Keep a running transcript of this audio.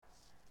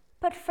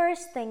But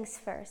first things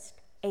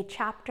first, a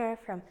chapter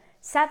from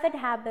 7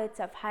 Habits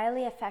of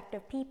Highly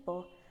Effective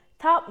People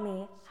taught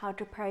me how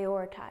to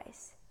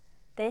prioritize.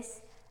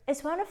 This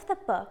is one of the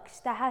books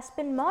that has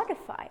been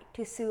modified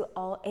to suit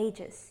all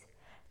ages.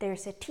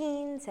 There's a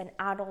teens and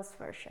adults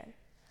version.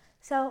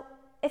 So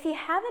if you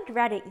haven't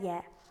read it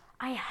yet,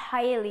 I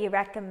highly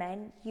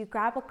recommend you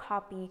grab a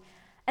copy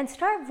and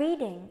start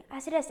reading,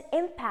 as it has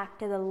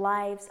impacted the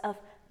lives of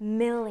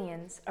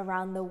millions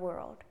around the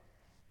world,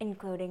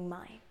 including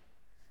mine.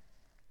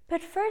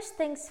 But first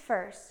things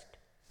first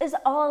is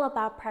all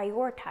about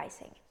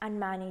prioritizing and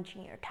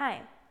managing your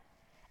time.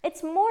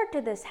 It's more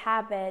to this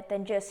habit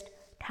than just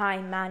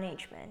time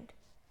management.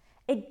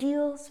 It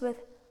deals with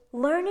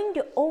learning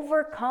to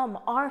overcome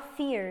our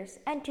fears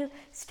and to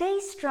stay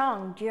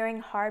strong during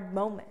hard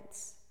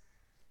moments.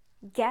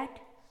 Get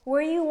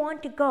where you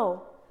want to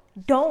go.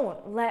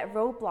 Don't let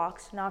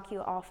roadblocks knock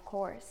you off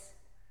course.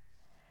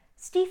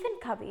 Stephen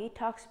Covey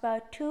talks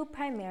about 2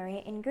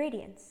 primary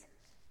ingredients: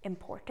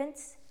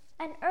 importance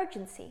and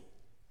urgency.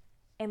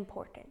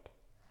 Important.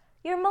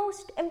 Your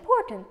most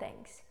important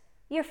things,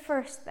 your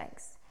first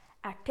things,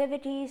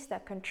 activities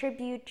that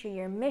contribute to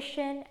your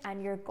mission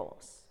and your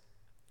goals.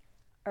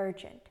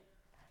 Urgent.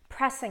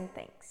 Pressing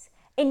things,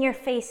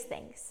 in-your-face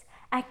things,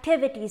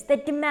 activities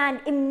that demand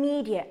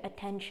immediate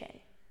attention.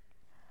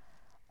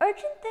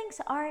 Urgent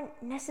things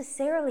aren't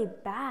necessarily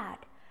bad,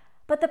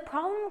 but the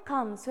problem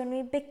comes when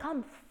we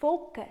become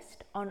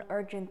focused on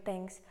urgent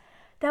things,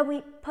 that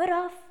we put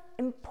off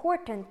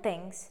important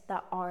things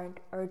that aren't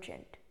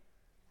urgent.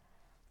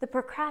 The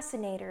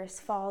procrastinators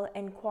fall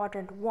in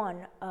quadrant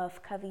 1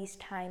 of Covey's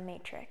time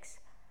matrix.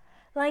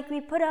 Like,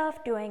 we put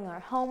off doing our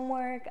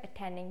homework,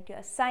 attending to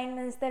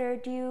assignments that are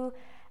due,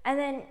 and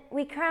then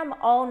we cram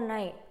all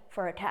night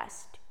for a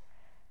test.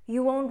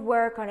 You won't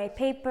work on a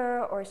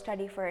paper or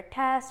study for a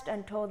test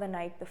until the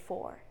night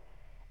before.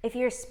 If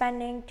you're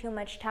spending too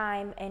much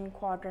time in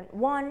quadrant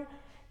 1,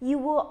 you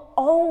will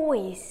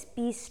always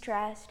be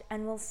stressed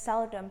and will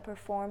seldom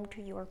perform to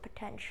your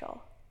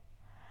potential.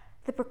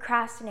 The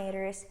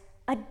procrastinator is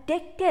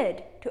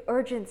addicted to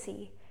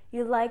urgency.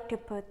 You like to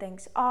put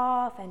things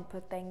off and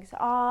put things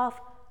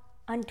off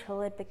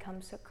until it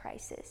becomes a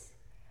crisis.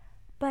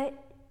 But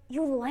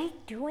you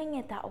like doing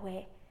it that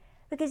way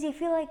because you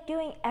feel like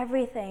doing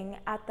everything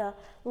at the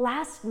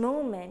last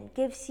moment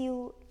gives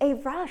you a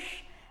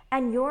rush,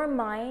 and your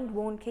mind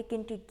won't kick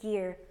into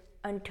gear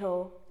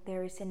until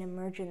there is an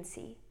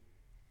emergency.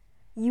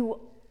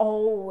 You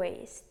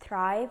always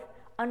thrive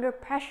under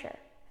pressure,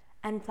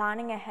 and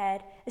planning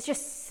ahead is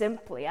just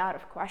simply out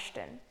of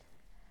question.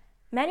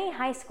 Many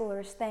high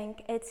schoolers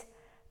think it's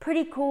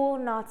pretty cool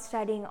not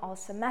studying all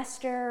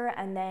semester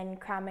and then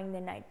cramming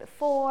the night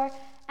before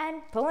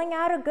and pulling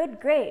out a good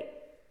grade.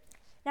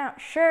 Now,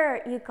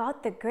 sure, you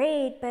got the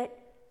grade, but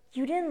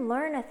you didn't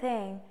learn a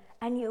thing,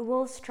 and you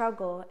will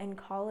struggle in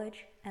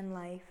college and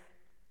life.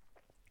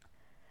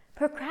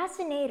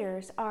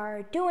 Procrastinators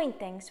are doing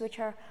things which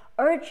are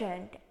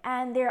urgent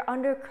and they're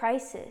under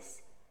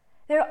crisis.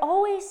 They're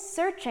always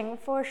searching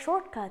for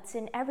shortcuts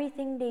in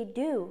everything they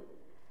do.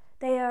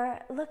 They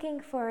are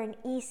looking for an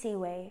easy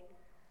way,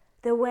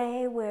 the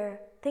way where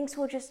things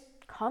will just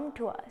come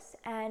to us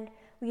and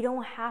we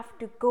don't have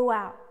to go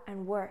out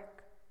and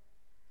work.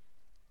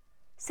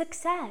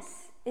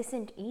 Success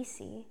isn't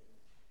easy.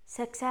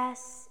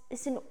 Success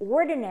isn't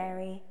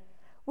ordinary.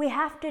 We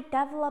have to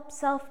develop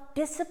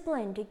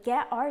self-discipline to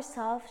get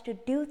ourselves to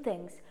do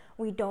things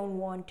we don't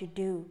want to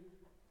do.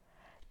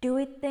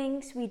 Doing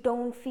things we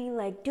don't feel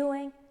like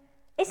doing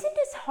isn't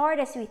as hard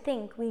as we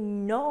think.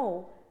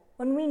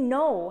 When we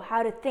know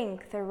how to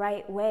think the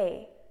right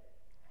way.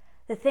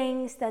 The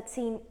things that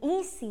seem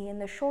easy in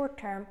the short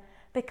term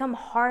become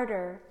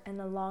harder in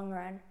the long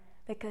run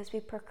because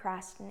we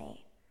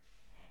procrastinate.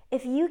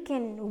 If you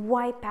can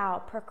wipe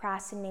out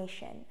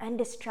procrastination and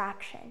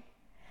distraction,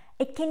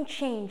 it can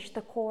change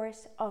the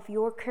course of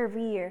your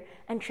career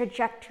and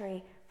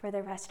trajectory for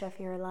the rest of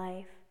your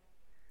life.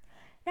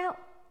 Now,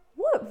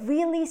 what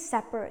really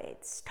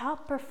separates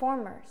top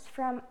performers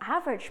from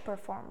average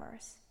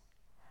performers?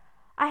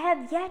 I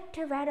have yet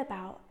to read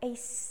about a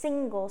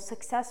single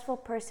successful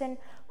person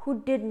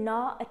who did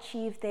not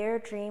achieve their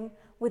dream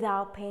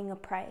without paying a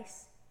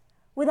price,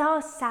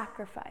 without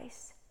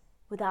sacrifice,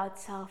 without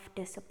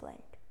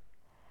self-discipline.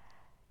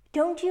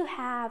 Don't you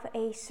have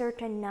a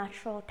certain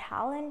natural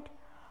talent?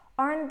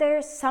 Aren't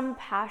there some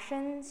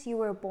passions you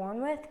were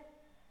born with?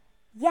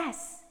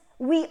 Yes,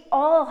 we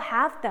all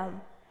have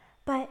them,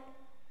 but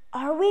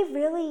are we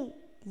really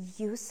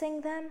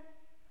using them?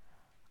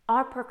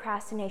 Our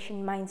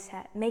procrastination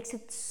mindset makes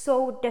it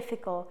so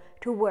difficult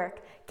to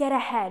work, get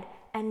ahead,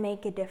 and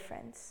make a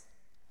difference.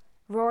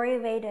 Rory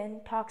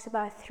Vaden talks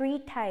about 3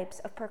 types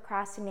of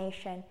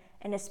procrastination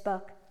in his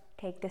book,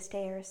 Take the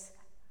Stairs.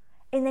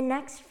 In the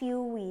next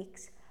few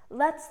weeks,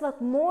 let's look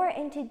more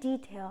into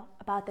detail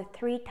about the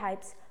 3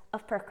 types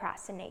of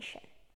procrastination.